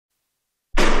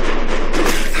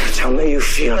Tell me you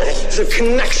feel it. The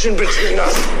connection between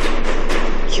us.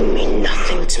 You mean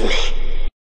nothing to me.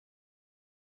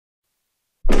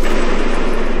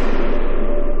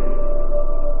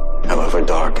 However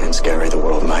dark and scary the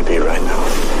world might be right now,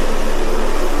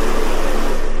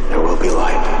 there will be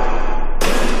light.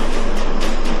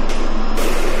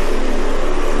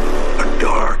 A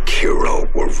dark hero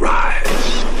will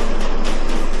rise.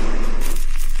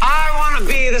 I want to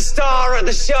be the star of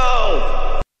the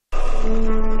show.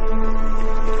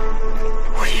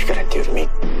 What are you gonna do to me?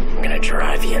 I'm gonna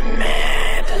drive you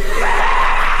mad.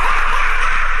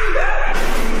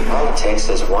 All it takes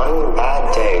is one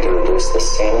bad day to reduce the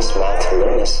sanest man to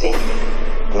lunacy.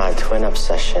 My twin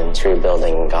obsessions,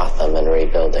 rebuilding Gotham and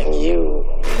rebuilding you,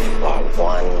 are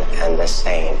one and the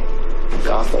same.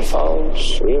 Gotham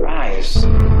falls, we rise.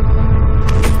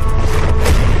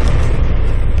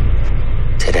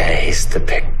 Today's the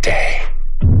big day.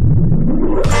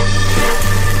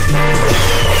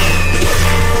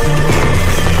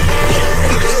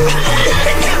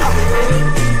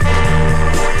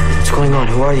 What's going on?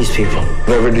 Who are these people?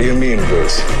 Whatever do you mean,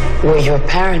 Bruce? We're your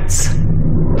parents.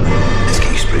 Let's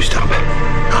get you spruced up.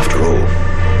 After all,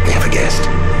 we have a guest.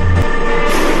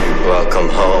 Welcome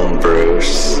home,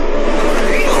 Bruce.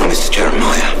 Oh, Mr.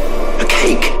 Jeremiah, a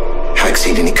cake. How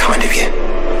exceedingly kind of you.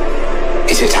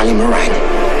 Is it Italian meringue?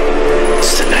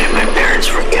 It's the night my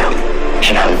parents were killed.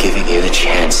 And I'm giving you the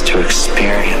chance to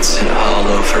experience it all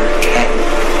over again.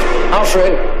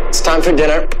 Alfred, it's time for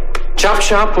dinner. Chop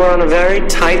chop, we're on a very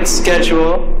tight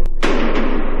schedule.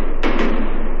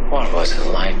 What was it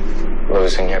like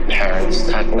losing your parents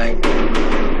that night?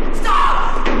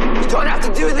 Stop! You don't have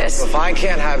to do this! If I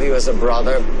can't have you as a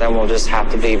brother, then we'll just have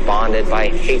to be bonded by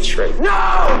hatred.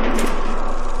 No!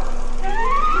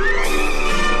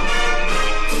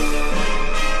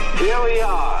 Here we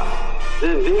are,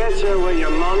 the theater where your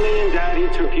mommy and daddy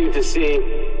took you to see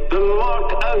The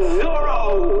Mark of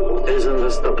Zorro. Isn't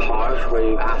this the part where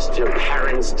you asked your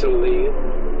parents to leave?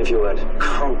 If you had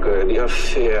conquered your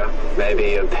fear,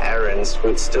 maybe your parents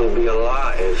would still be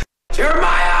alive.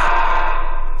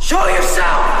 Jeremiah! Show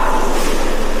yourself!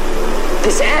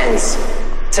 This ends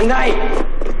tonight.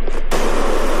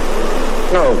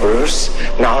 No, Bruce.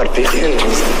 Now it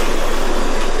begins.